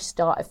that fresh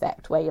start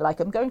effect where you're like,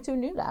 I'm going to a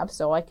new lab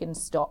so I can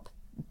stop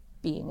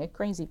being a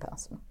crazy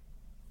person.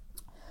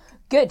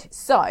 Good.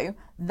 So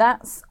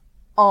that's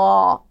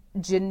our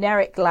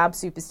generic lab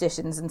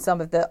superstitions and some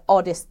of the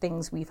oddest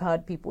things we've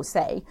heard people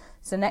say.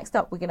 So next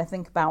up, we're going to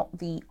think about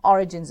the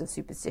origins of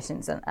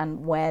superstitions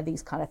and where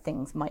these kind of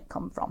things might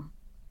come from.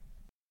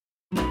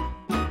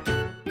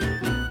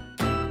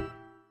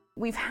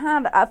 We've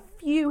had a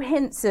few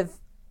hints of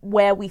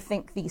where we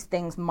think these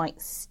things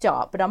might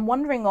start, but I'm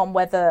wondering on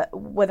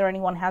whether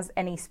anyone has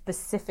any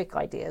specific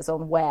ideas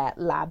on where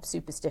lab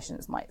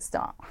superstitions might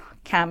start.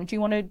 Cam, do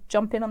you want to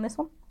jump in on this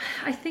one?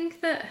 I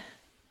think that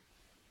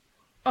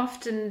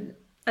often,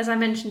 as I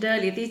mentioned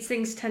earlier, these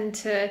things tend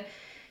to,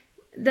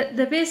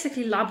 they're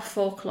basically lab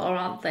folklore,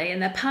 aren't they?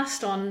 And they're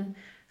passed on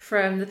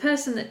from the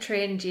person that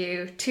trained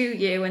you to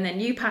you, and then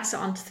you pass it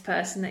on to the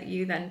person that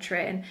you then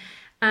train.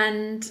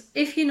 And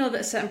if you know that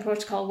a certain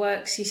protocol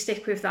works, you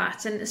stick with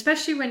that. And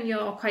especially when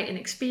you're quite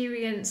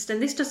inexperienced, and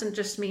this doesn't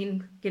just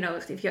mean,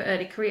 if you're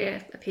early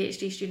career, a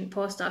PhD student,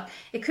 postdoc,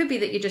 it could be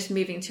that you're just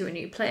moving to a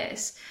new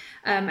place.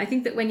 I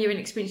think that when you're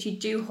inexperienced, you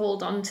do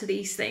hold on to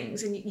these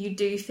things and you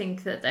do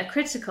think that they're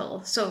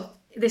critical. So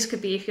this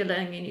could be if you're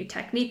learning a new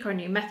technique or a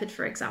new method,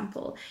 for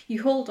example,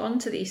 you hold on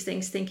to these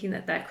things thinking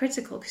that they're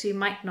critical because you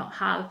might not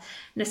have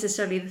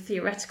necessarily the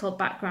theoretical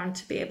background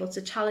to be able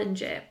to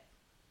challenge it.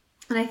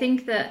 And I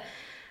think that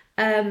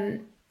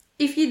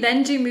if you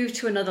then do move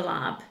to another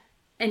lab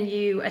and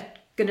you are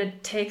going to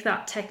take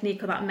that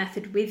technique or that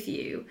method with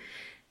you,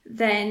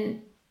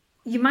 then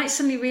you might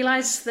suddenly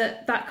realise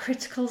that that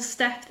critical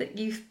step that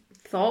you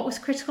thought was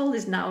critical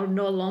is now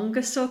no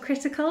longer so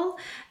critical.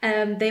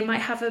 They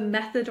might have a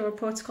method or a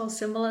protocol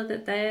similar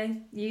that they're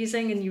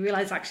using, and you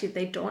realise actually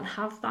they don't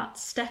have that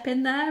step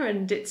in there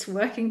and it's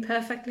working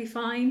perfectly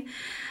fine.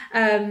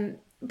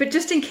 But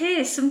just in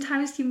case,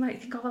 sometimes you might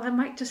think, oh, well, I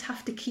might just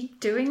have to keep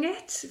doing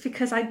it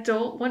because I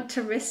don't want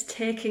to risk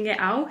taking it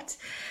out.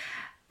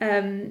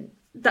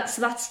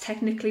 That's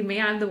technically me.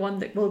 I'm the one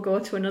that will go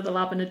to another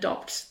lab and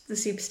adopt the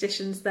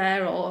superstitions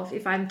there. Or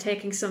if I'm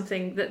taking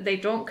something that they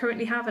don't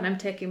currently have and I'm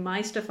taking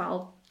my stuff,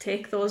 I'll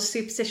take those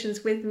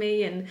superstitions with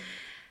me. And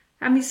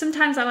I mean,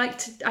 sometimes I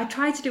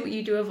try to do what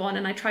you do, Yvonne,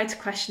 and I try to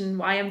question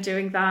why I'm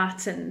doing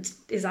that and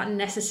is that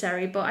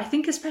necessary? But I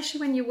think especially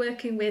when you're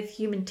working with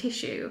human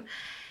tissue,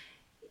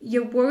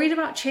 you're worried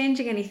about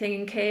changing anything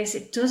in case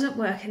it doesn't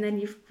work, and then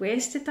you've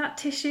wasted that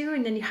tissue,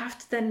 and then you have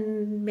to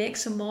then make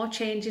some more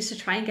changes to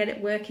try and get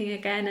it working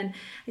again. And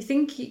I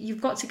think you've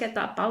got to get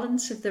that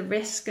balance of the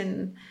risk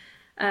and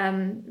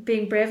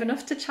being brave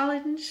enough to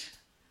challenge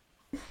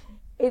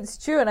It's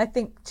true, and I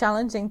think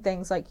challenging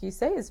things, like you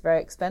say, is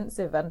very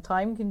expensive and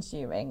time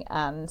consuming.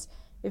 And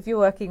if you're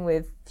working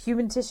with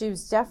human tissue,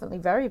 it's definitely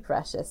very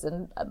precious,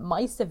 and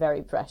mice are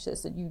very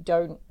precious, and you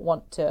don't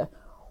want to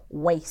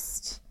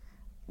waste,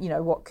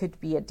 what could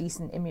be a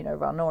decent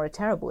immunorun or a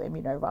terrible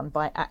immunorun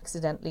by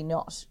accidentally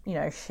not,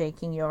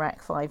 shaking your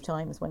rack 5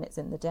 times when it's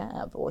in the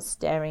dab, or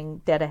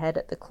staring dead ahead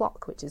at the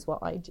clock, which is what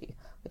I do.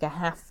 Like, I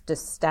have to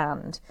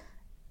stand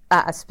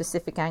at a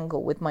specific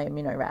angle with my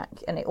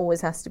immunorack, and it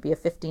always has to be a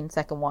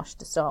 15-second wash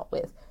to start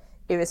with,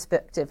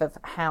 irrespective of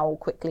how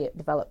quickly it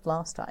developed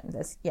last time.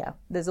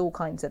 There's all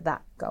kinds of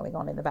that going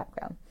on in the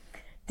background.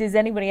 Does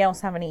anybody else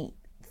have any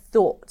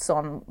thoughts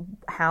on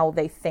how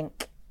they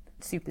think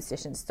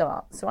superstitions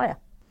start? Soraya?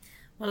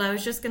 Well, I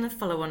was just going to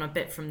follow on a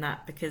bit from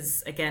that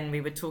because, again,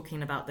 we were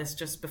talking about this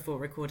just before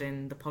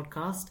recording the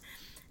podcast.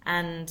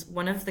 And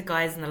one of the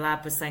guys in the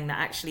lab was saying that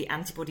actually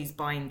antibodies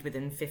bind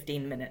within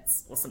 15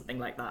 minutes or something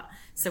like that.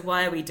 So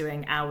why are we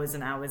doing hours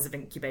and hours of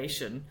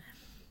incubation?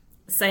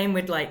 Same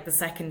with like the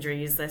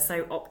secondaries, they're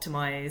so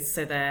optimized,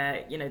 so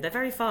they're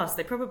very fast.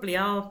 They probably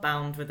are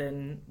bound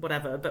within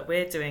whatever, but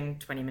we're doing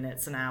 20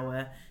 minutes, an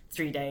hour,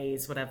 3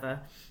 days, whatever.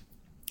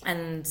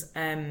 And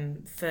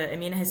for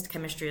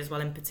immunohistochemistry as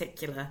well in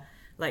particular,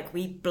 like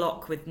we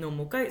block with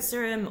normal goat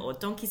serum or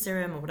donkey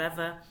serum or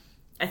whatever.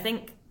 I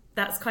think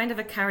that's kind of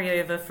a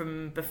carryover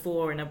from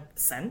before in a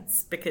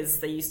sense, because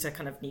they used to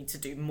kind of need to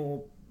do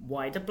more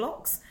wider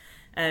blocks.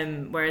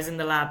 Whereas in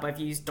the lab, I've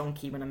used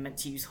donkey when I'm meant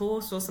to use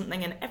horse or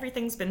something, and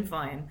everything's been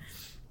fine.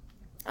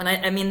 And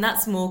I mean,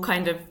 that's more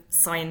kind of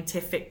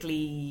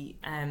scientifically,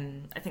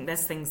 I think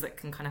there's things that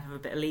can kind of have a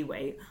bit of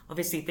leeway.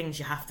 Obviously, things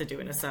you have to do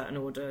in a certain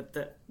order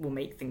that will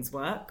make things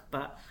work.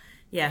 But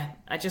yeah,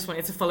 I just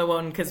wanted to follow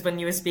on, because when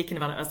you were speaking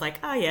about it, I was like,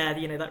 oh yeah,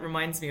 that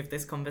reminds me of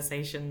this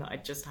conversation that I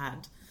just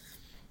had.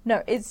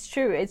 No, it's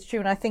true.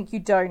 And I think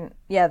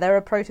there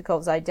are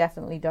protocols I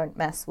definitely don't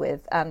mess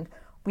with. And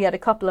we had a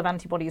couple of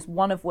antibodies,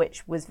 one of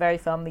which was very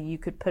firmly you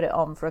could put it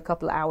on for a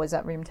couple of hours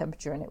at room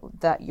temperature and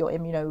that your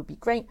immuno would be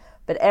great.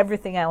 But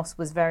everything else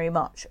was very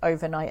much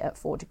overnight at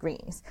 4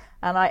 degrees.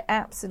 And I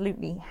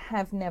absolutely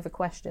have never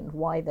questioned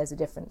why there's a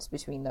difference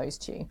between those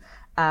two.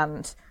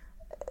 And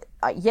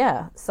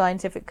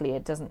scientifically,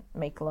 it doesn't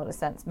make a lot of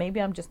sense.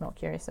 Maybe I'm just not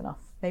curious enough.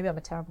 Maybe I'm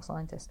a terrible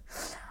scientist.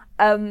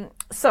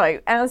 So,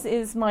 as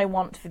is my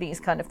wont for these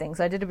kind of things,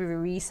 I did a bit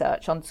of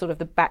research on sort of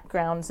the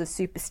backgrounds of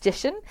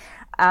superstition,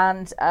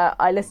 and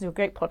I listened to a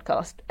great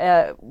podcast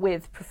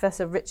with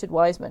Professor Richard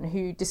Wiseman,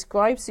 who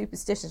describes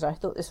superstitions. I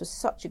thought this was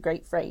such a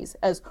great phrase,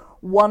 as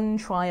one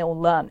trial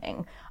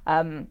learning,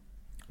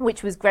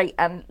 which was great.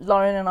 And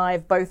Lauren and I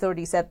have both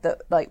already said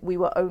that, like, we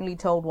were only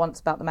told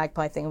once about the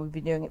magpie thing, and we've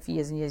been doing it for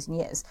years and years and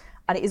years.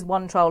 And it is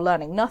one trial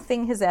learning.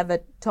 Nothing has ever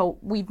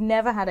we've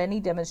never had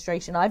any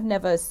demonstration. I've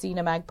never seen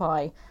a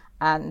magpie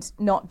and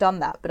not done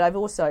that. But I've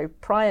also,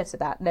 prior to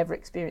that, never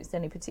experienced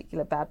any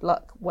particular bad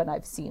luck when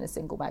I've seen a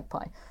single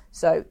magpie.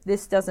 So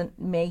this doesn't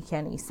make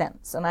any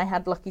sense. And I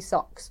had lucky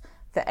socks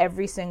for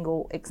every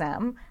single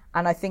exam.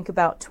 And I think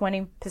about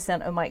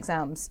 20% of my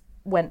exams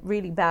went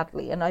really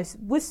badly. And I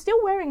was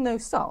still wearing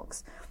those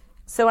socks.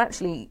 So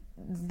actually,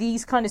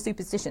 these kind of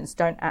superstitions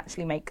don't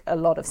actually make a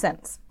lot of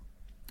sense.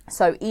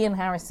 So Ian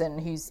Harrison,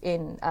 who's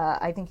in,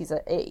 I think he's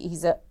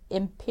a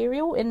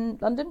Imperial in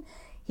London,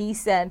 he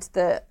said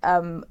that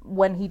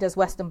when he does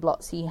Western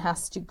blots, he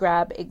has to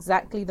grab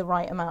exactly the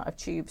right amount of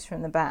tubes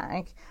from the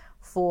bag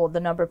for the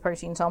number of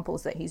protein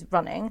samples that he's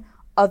running.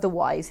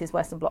 Otherwise, his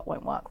Western blot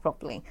won't work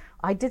properly.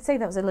 I did say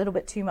that was a little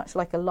bit too much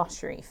like a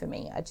lottery for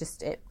me.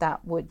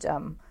 That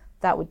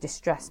would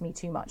distress me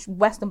too much.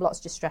 Western blots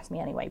distress me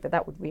anyway, but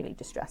that would really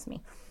distress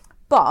me.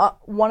 But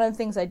one of the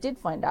things I did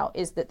find out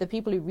is that the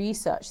people who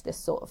research this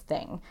sort of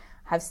thing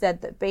have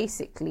said that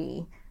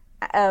basically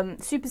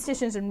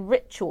superstitions and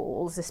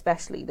rituals,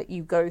 especially that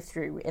you go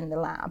through in the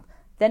lab,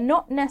 they're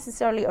not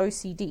necessarily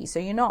OCD. So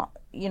you're not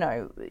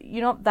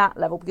that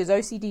level, because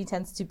OCD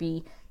tends to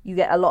be, you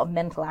get a lot of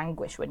mental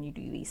anguish when you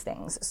do these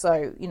things.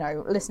 So,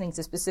 listening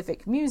to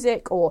specific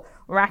music or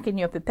racking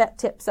your pipette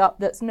tips up,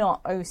 that's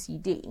not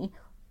OCD.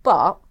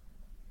 But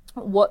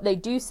what they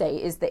do say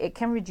is that it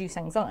can reduce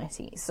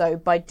anxiety. So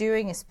by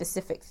doing a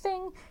specific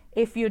thing,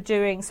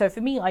 so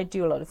for me, I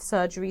do a lot of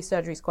surgery.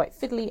 Surgery is quite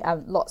fiddly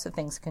and lots of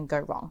things can go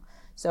wrong.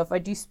 So if I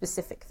do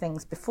specific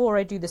things before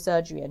I do the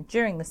surgery and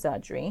during the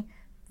surgery,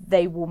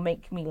 they will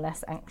make me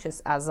less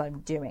anxious as I'm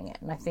doing it.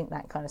 And I think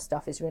that kind of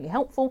stuff is really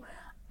helpful.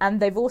 And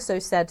they've also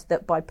said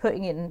that by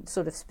putting in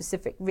sort of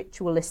specific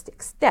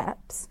ritualistic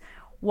steps,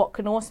 what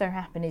can also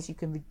happen is you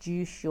can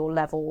reduce your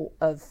level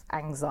of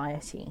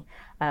anxiety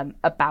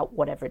about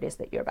whatever it is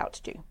that you're about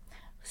to do.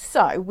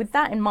 So with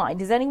that in mind,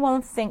 does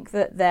anyone think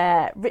that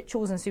their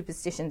rituals and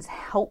superstitions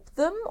help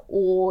them,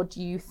 or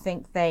do you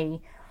think they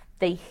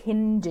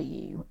hinder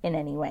you in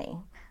any way?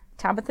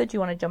 Tabitha, do you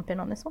want to jump in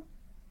on this one?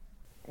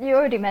 You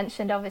already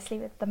mentioned, obviously,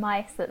 with the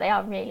mice that they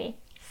are really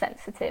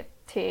sensitive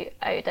to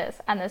odours,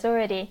 and there's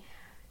already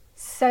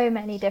so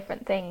many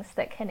different things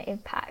that can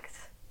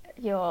impact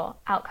your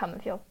outcome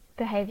of your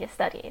behaviour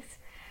studies,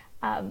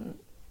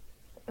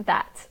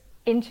 that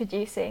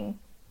introducing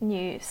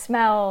new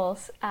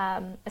smells,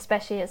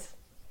 especially as,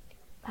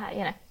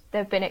 there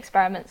have been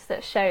experiments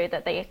that show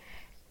that they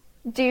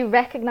do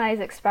recognize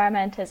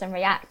experimenters and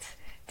react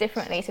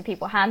differently to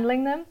people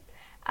handling them.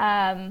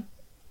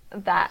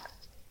 That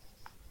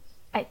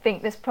I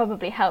think this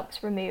probably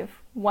helps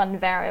remove one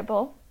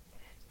variable.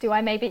 Do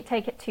I maybe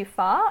take it too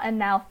far and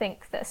now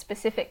think that a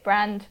specific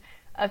brand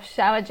of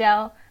shower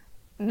gel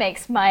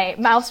makes my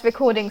mouse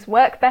recordings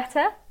work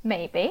better?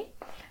 Maybe.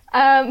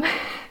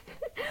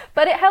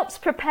 But it helps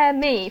prepare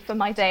me for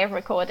my day of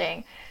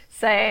recording.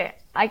 So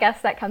I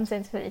guess that comes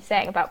into what you're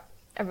saying about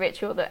a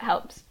ritual that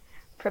helps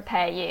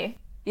prepare you.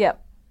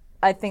 Yep,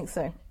 I think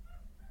so.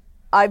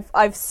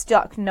 I've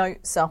stuck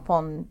notes up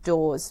on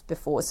doors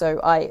before. So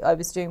I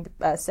was doing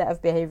a set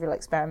of behavioural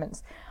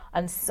experiments,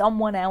 and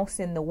someone else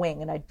in the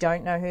wing, and I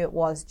don't know who it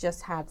was,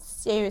 just had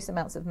serious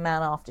amounts of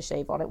man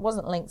aftershave on. It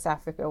wasn't Lynx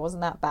Africa, it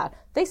wasn't that bad.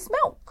 They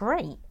smelled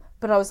great,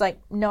 but I was like,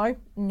 no.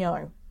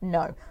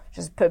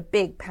 Just put a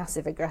big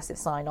passive-aggressive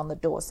sign on the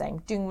door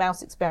saying, doing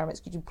mouse experiments,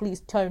 could you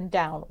please tone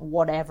down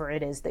whatever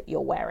it is that you're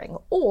wearing?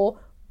 Or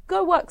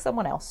go work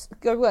somewhere else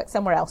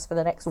for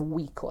the next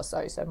week or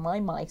so my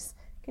mice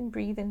can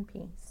breathe in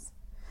peace.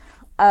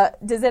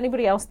 Does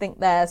anybody else think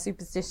their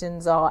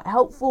superstitions are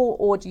helpful,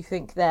 or do you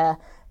think they're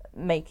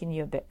making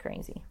you a bit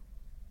crazy?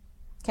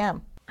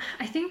 Cam?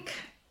 I think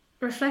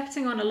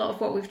reflecting on a lot of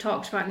what we've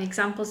talked about and the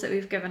examples that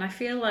we've given, I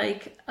feel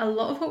like a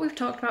lot of what we've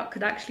talked about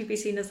could actually be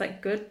seen as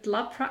like good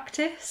lab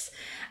practice.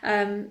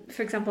 For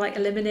example, like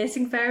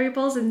eliminating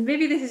variables, and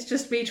maybe this is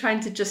just me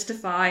trying to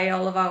justify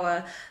all of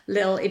our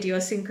little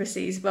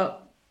idiosyncrasies,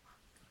 but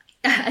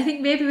I think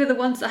maybe with the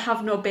ones that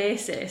have no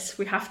basis,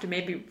 we have to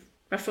maybe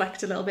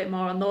reflect a little bit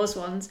more on those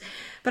ones.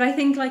 But I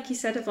think, like you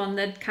said, Yvonne,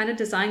 they're kind of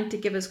designed to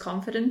give us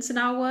confidence in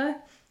our work,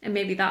 and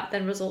maybe that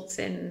then results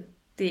in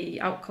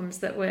the outcomes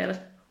that we're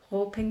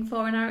hoping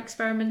for in our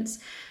experiments.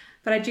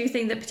 But I do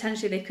think that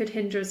potentially they could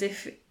hinder us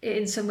if it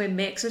in some way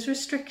makes us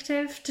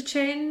restrictive to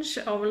change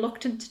or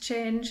reluctant to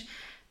change,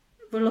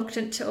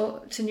 reluctant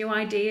to new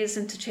ideas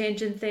and to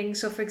changing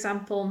things. So, for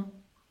example,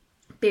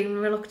 being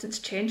reluctant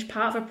to change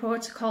part of a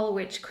protocol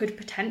which could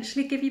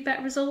potentially give you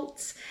better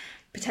results,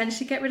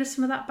 potentially get rid of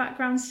some of that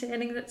background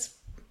staining that's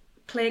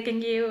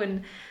plaguing you.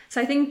 And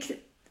so I think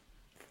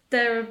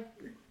there are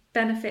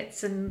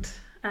benefits and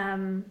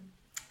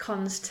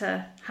cons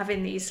to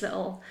having these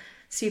little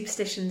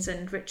superstitions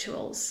and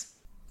rituals.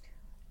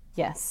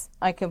 Yes,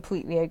 I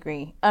completely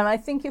agree. And I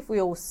think if we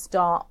all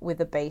start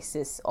with a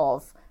basis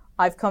of,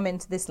 I've come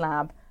into this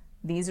lab,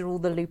 these are all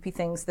the loopy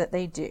things that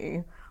they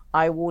do,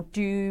 I will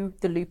do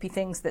the loopy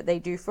things that they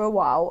do for a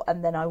while,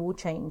 and then I will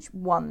change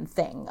one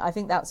thing. I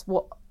think that's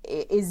what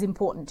is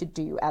important to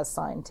do as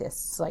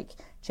scientists, like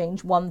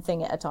change one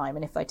thing at a time.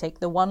 And if I take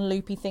the one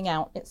loopy thing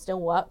out, it still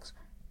works,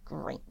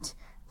 great.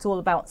 It's all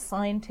about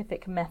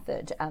scientific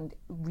method and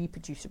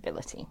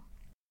reproducibility.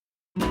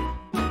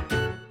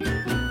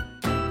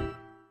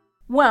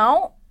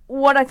 Well,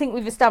 what I think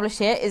we've established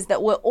here is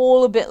that we're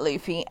all a bit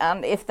loopy,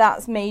 and if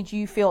that's made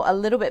you feel a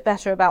little bit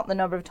better about the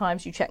number of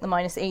times you check the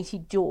 -80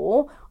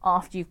 door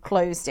after you've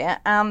closed it,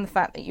 and the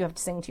fact that you have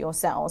to sing to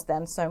yourselves,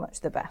 then so much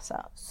the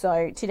better.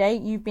 So today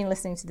you've been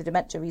listening to the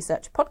Dementia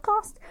Research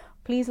Podcast.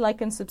 Please like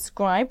and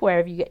subscribe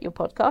wherever you get your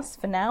podcasts.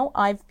 For now,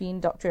 I've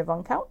been Dr.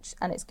 Yvonne Couch,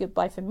 and it's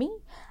goodbye from me,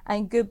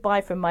 and goodbye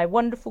from my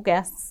wonderful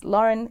guests,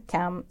 Lauren,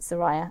 Cam,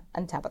 Soraya,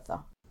 and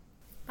Tabitha.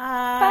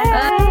 Bye.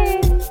 Bye!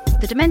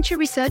 The Dementia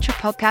Researcher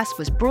podcast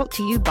was brought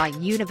to you by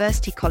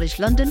University College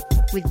London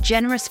with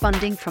generous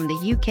funding from the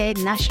UK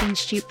National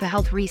Institute for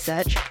Health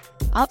Research,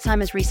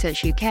 Alzheimer's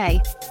Research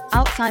UK,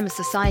 Alzheimer's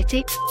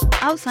Society,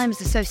 Alzheimer's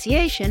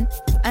Association,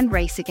 and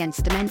Race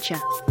Against Dementia.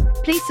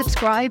 Please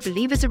subscribe,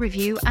 leave us a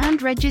review,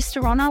 and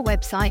register on our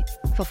website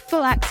for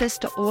full access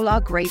to all our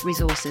great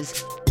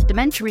resources.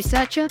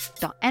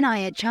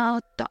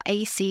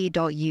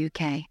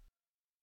 dementiaresearcher.nihr.ac.uk